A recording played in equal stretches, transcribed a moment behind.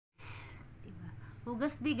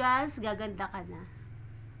Hugas bigas, gaganda ka na.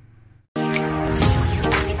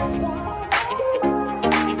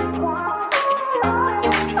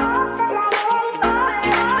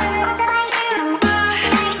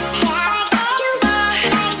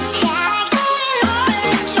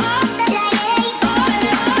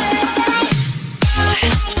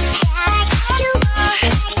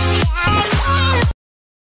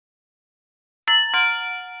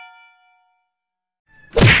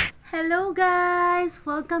 Hello guys!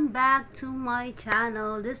 Welcome back to my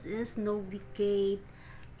channel. This is Novicate.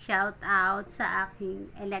 Shout out sa aking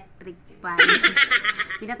electric fan.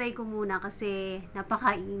 Pinatay ko muna kasi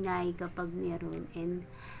napakaingay kapag meron. And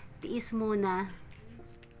tiis muna.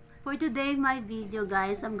 For today, my video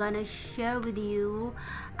guys, I'm gonna share with you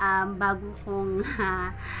bago kong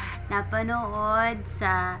napanood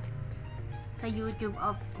sa YouTube,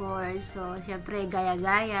 of course. So, syempre,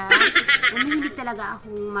 gaya-gaya. Umihilig talaga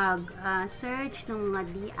akong mag-search ng mga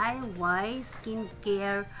DIY,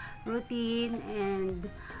 skincare, routine, and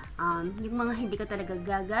yung mga hindi ka talaga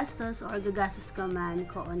gagastos or gagastos ka man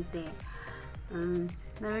koonti.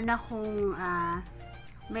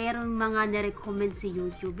 Mayroon mga na-recommend si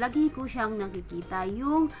YouTube. Lagi ko siyang nakikita,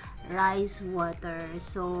 yung rice water.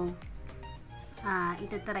 So,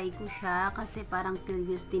 itatry ko siya kasi parang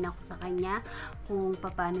curious din ako sa kanya kung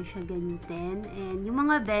paano siya gamitin, and yung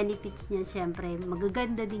mga benefits niya, syempre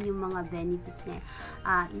magaganda din yung mga benefits niya.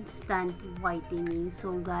 Instant whitening.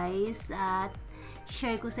 So guys,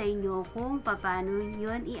 share ko sa inyo kung paano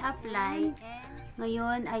yun i-apply.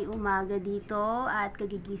 Ngayon ay umaga dito at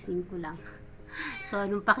kagigising ko lang. So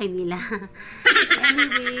anong paki nila?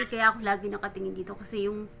 Anyway, kaya ako lagi nakatingin dito kasi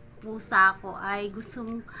yung pusa ko ay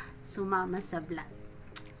gustong sumama sa vlog.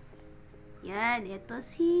 Yan, ito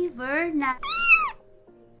si Verna.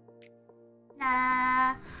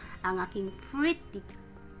 Ang aking pretty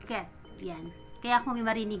cat. Yan. Kaya kung may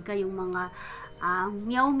marinig kayong mga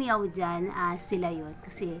meow-meow dyan, sila yon.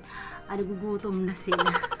 Kasi nagugutom na sila.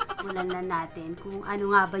 Ulan na natin kung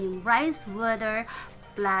ano nga ba yung rice water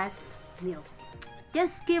plus milk.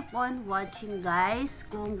 Just keep on watching guys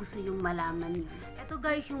kung gusto yung malaman yun. Ito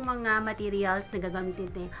guys yung mga materials na gagamitin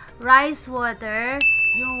natin. Rice water,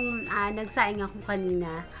 yung nagsaing ako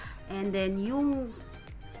kanina. And then yung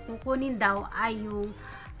kukunin daw ay yung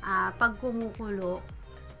pag kumukulo,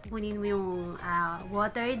 kunin mo yung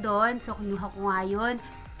water doon. So kunuha ko nga yun.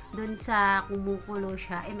 Doon sa kumukulo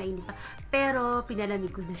siya, mainit pa. Pero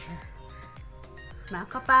pinalamig ko na siya.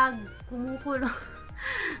 Kapag kumukulo,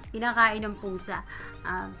 pinakain ng pusa.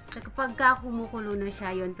 Kapag kumukulo na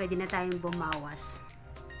siya, yun, pwede na tayong bumawas.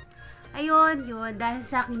 Ayun, yun. Dahil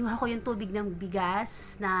sa kinuha ko yung tubig ng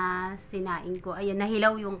bigas na sinaing ko. Ayan,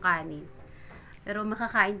 nahilaw yung kanin. Pero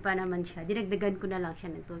makakain pa naman siya. Dinagdagan ko na lang siya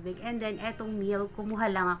ng tubig. And then, etong milk, kumuha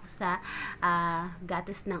lang ako sa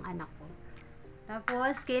gatas ng anak ko.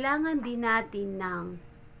 Tapos, kailangan din natin ng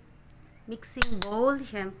mixing bowl.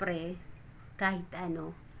 Syempre, kahit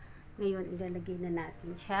ano. Ngayon, ilalagay na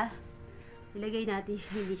natin siya. Ilagay natin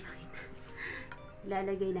siya, hindi siya kita.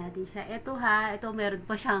 Ilalagay natin siya. Ito ito meron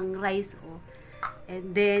pa siyang rice,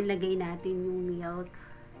 And then, lagay natin yung milk.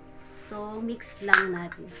 So, mix lang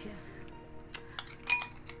natin siya.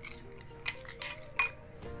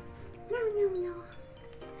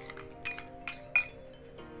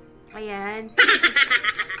 Ayan.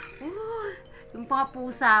 Yung mga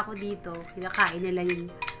pusa ako dito, kinakain nila yung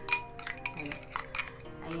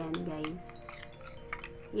ayan guys.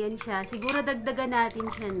 Yan siya. Siguro dagdagan natin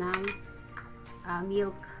siya ng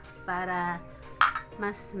milk para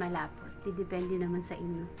mas malapot. Depende naman sa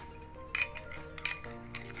inyo.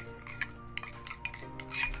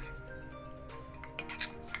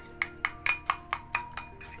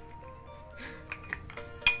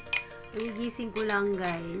 Nagigising ko lang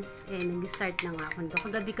guys. Nag-start na nga ako.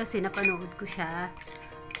 Kagabi kasi napanood ko siya.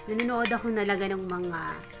 Nanonood ako nalaga ng mga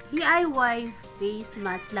DIY face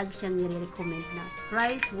mask. Lagi siyang nire-recommend na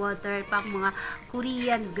rice water, pang mga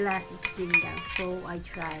Korean glasses din lang. So, I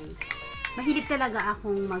try. Mahilig talaga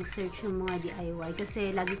akong mag-search ng mga DIY kasi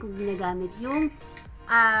lagi kong ginagamit yung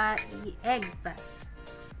egg pa.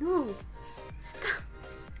 No! Stop!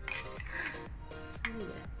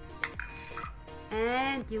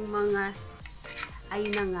 And yung mga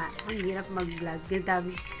ayun na nga, ang hirap mag-vlog.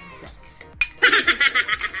 Gantabi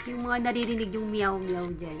yung mga naririnig yung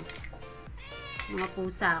meow-meow dyan. Mga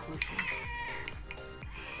pusa ko.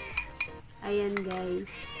 Ayan guys.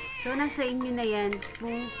 So, nasa inyo na yan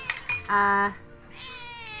kung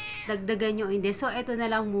dagdagan nyo hindi. So, ito na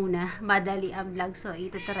lang muna. Madali ang vlog. So,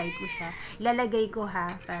 itatry ko siya. Ilalagay ko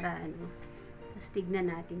para ano. Tapos, tignan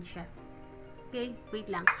natin siya. Okay? Wait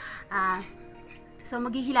lang. So,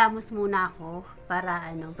 maghihilamos muna ako para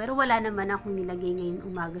ano. Pero wala naman akong nilagay ngayon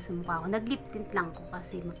umaga sa mukha ko. Nag-lip tint lang ko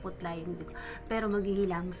kasi maputla yung dugo. Pero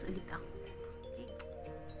maghihilamos ulit ako.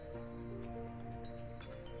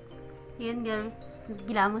 Yan girl.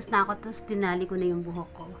 Naghilamos na ako tapos tinali ko na yung buhok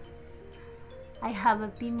ko. I have a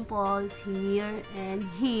pimple here and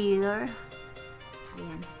here.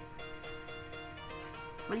 Ayan.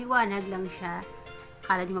 Maliwanag lang siya.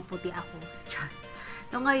 Akala di maputi ako.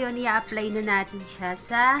 So, ngayon, i-apply na natin siya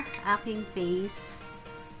sa aking face.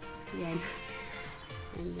 Ayan.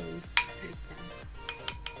 And then, wait lang.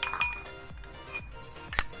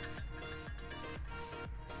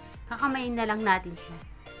 Kakamayin na lang natin siya.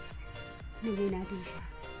 Lagay natin siya.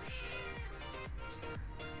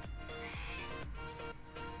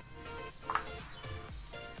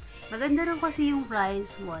 Maganda rin kasi yung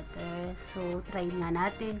rice water. So, try nga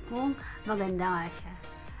natin kung maganda nga siya.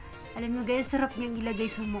 Alam nyo guys, sarap niyang ilagay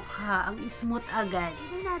sa mukha. Ang smooth agad.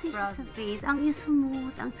 Ilagay natin siya sa face. Ang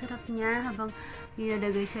smooth. Ang sarap niya habang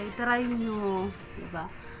nilalagay siya. Itry nyo. Diba?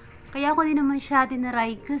 Kaya ako din naman siya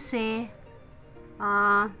tinaray kasi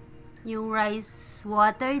yung rice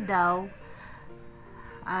water daw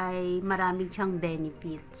ay maraming siyang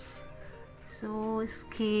benefits. So,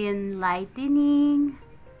 skin lightening.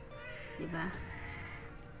 Diba?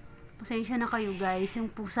 Pasensya na kayo guys. Yung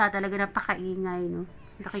pusa talaga napakaingay, no?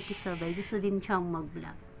 Nakikisabay. Gusto din siyang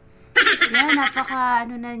mag-vlog. Yan, napaka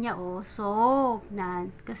ano na niya, oh. Soap na.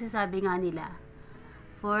 Kasi sabi nga nila,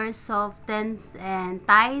 for softens and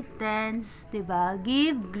tightens, diba?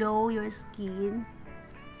 Give glow your skin.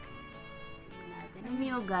 Alam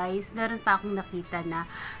niyo guys, meron pa akong nakita na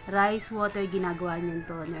rice water ginagawa niyang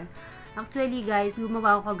toner. Actually guys,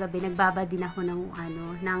 gumawa ako kagabi, nagbaba din ako ng ano,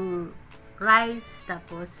 ng rice,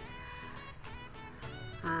 tapos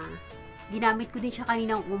ginamit ko din siya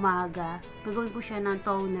kaninang umaga. Gagawin ko siya ng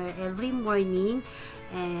toner every morning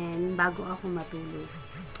and bago ako matulog.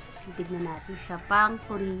 Tignan natin siya, pang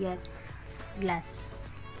Korean glass.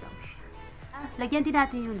 Lagyan din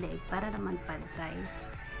natin yung leg para naman pantay.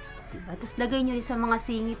 Diba? Tapos lagay nyo rin sa mga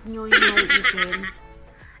singit nyo yung may itim.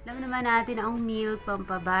 Alam naman natin ang milk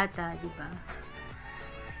pampabata, diba?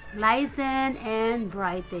 Lighten and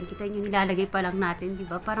brighten. Kita nyo, nilalagay pa lang natin,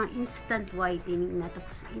 diba? Parang instant whitening na,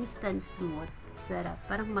 tapos instant smooth. Sarap.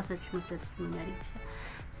 Parang massage mo na rin siya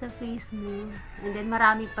sa face mo. And then,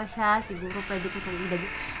 marami pa siya. Siguro pwede ko itong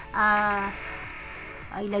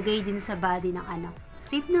ilagay din sa body ng anak.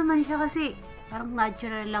 Safe naman siya kasi parang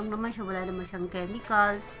natural lang naman siya. Wala naman siyang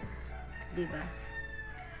chemicals. Diba?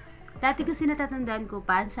 Dati kasi natatandaan ko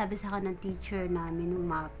pa, sabi sa akin ng teacher namin nung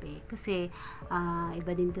Epek, kasi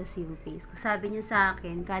iba din kasi yung face ko. Sabi niya sa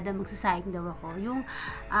akin, kada magsasaing daw ako, yung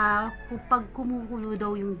pag kumukulo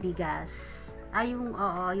daw yung bigas, yung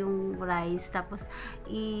rice, tapos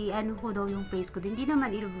ano ko daw yung face ko. Hindi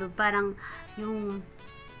naman ilublob, parang yung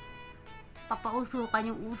papausukan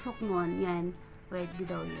yung usok mo, yan, pwede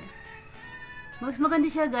daw yan. Mas maganda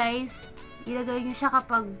siya guys, ilagay niyo siya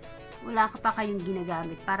kapag wala ka pa kayong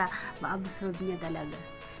ginagamit para ma-absorb niya talaga.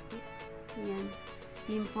 Yan.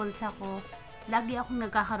 Pimples ako. Lagi akong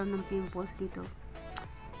nagkakaroon ng pimples dito.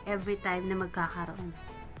 Every time na magkakaroon.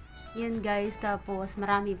 Yan guys. Tapos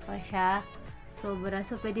marami pa siya. Sobra.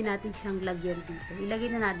 So pwede natin siyang lagyan dito.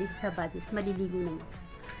 Ilagay na natin siya sa body. Maliligo naman.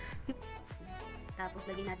 Tapos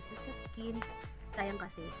lagyan natin siya sa skin. Sayang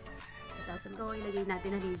kasi. Tapos ito ilagay natin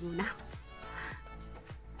na ligo na.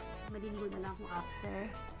 Maliligo na lang ako after.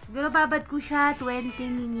 Siguro babad ko siya 20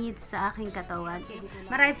 minutes sa aking katawan.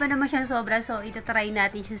 Marami pa naman siyang sobra. So, itatry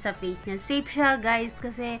natin siya sa face niya. Safe siya guys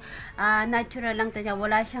kasi natural lang tayo.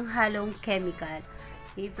 Wala siyang halong chemical.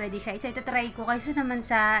 Okay, pwede siya. Itatry ko kasi naman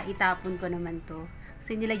sa itapon ko naman to.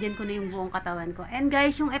 Kasi nilagyan ko na yung buong katawan ko. And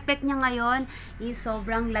guys, yung effect niya ngayon is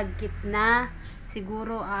sobrang lagkit na.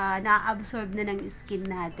 Siguro na-absorb na ng skin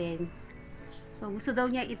natin. So, gusto daw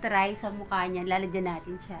niya itry sa mukha niya. Lalagyan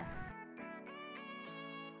natin siya.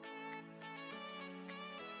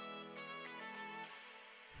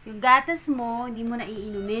 Yung gatas mo, hindi mo na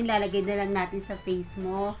iinumin. Lalagay na lang natin sa face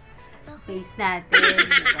mo. Face natin.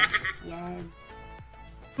 Diba? Yan.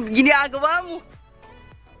 Ginagawa mo.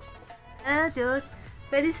 Dude.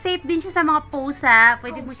 Pwede safe din siya sa mga pusa.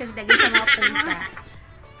 Pwede mo siyang lagay sa mga pusa.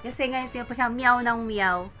 Kasi ngayon, tiyan pa siya meow ng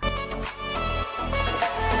meow.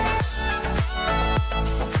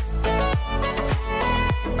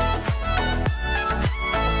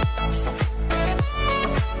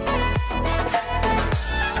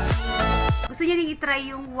 Gusto niya rin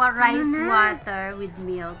i-try yung rice water with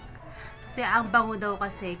milk. Kasi ang bango daw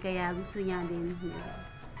kasi, kaya gusto niya din.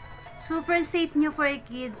 Super safe niyo for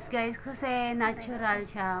kids, guys, kasi natural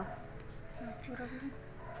siya. Natural.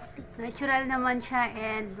 Natural naman siya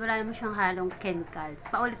and wala naman siyang halong chemicals.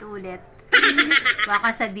 Paulit-ulit.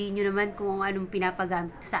 Baka sabihin nyo naman kung anong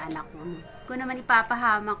pinapagamit sa anak ko. Kung naman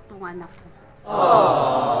ipapahamak tong anak ko.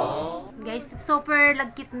 Guys, super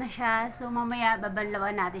lagkit na siya. So, mamaya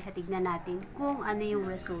babanlawan natin siya. Tignan natin kung ano yung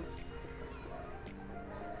result.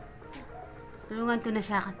 Tulungan ko na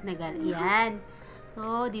siya katnagal. Yan.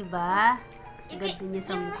 So, diba? Ganda niya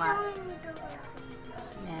sa mukha.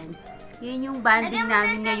 Yan. Yun yung banding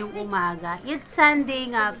namin ngayong umaga. It's Sunday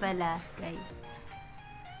nga pala, guys.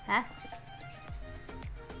 Ha?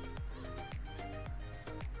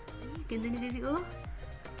 Ganda ni Bibi, oh.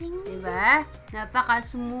 Diba?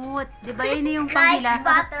 Napaka-smooth. Diba yun yung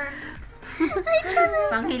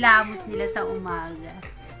panghilamos nila sa umaga.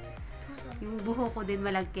 Yung buho ko din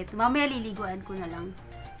malagkit. Mamaya liliguan ko na lang.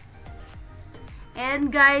 And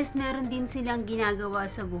guys, meron din silang ginagawa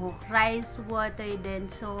sa buhok. Rice water din.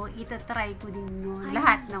 So, itatry ko din yun.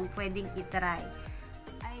 Lahat ng pwedeng itry.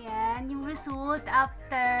 Ayan, yung result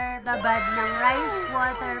after babad ng rice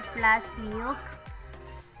water plus milk.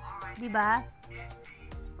 Diba?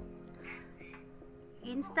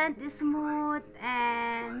 Instant smooth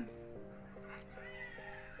and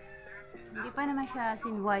hindi pa naman siya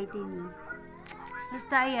whitening.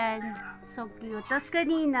 Basta ayan, so cute. Tapos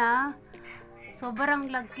kanina, sobrang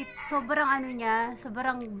lagkit, sobrang ano niya,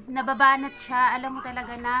 sobrang nababanat siya. Alam mo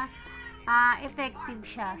talaga na effective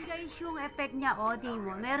siya. Guys, yung effect niya, tingin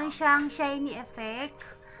mo, meron siyang shiny effect.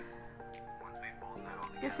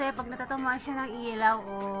 Kasi pag natatamaan siya ng ilaw,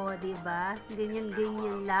 diba?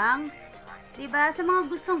 Ganyan-ganyan lang. Diba? Sa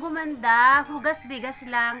mga gustong gumanda, hugas-bigas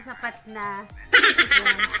lang, sapat na.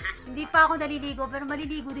 Hindi pa ako naliligo, pero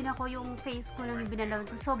maliligo din ako yung face ko nang binalawan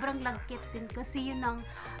ko. Sobrang lagkit din kasi yun ang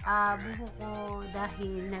buho ko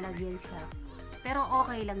dahil nalagyan siya. Pero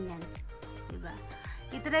okay lang yan. Diba?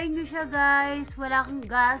 I-try nyo siya guys. Wala kang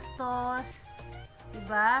gastos.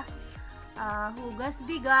 Diba?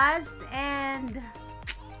 Hugas-bigas and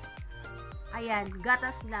ayan,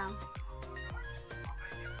 gatas lang.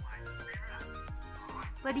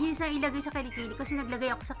 Pwede nyo isang ilagay sa kilikili kasi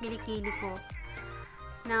naglagay ako sa kilikili ko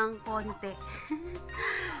ng konti.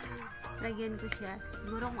 Lagyan ko siya.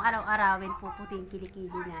 Siguro kung araw-arawin puputi yung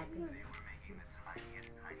kilikili natin.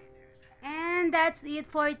 And that's it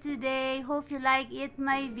for today. Hope you like it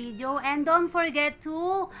my video. And don't forget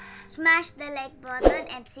to smash the like button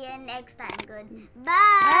and see you next time. Good.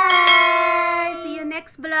 Bye! Bye! See you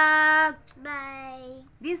next vlog. Bye!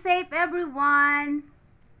 Be safe everyone.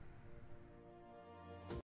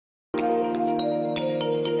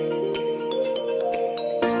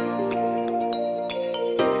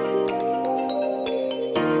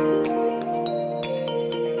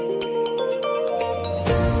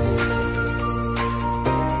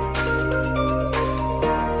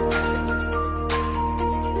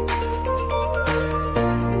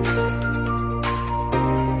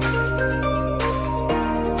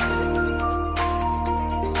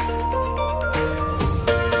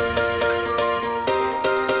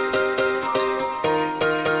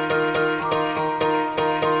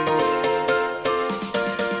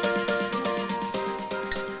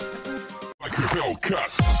 Like a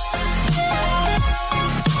Hellcat.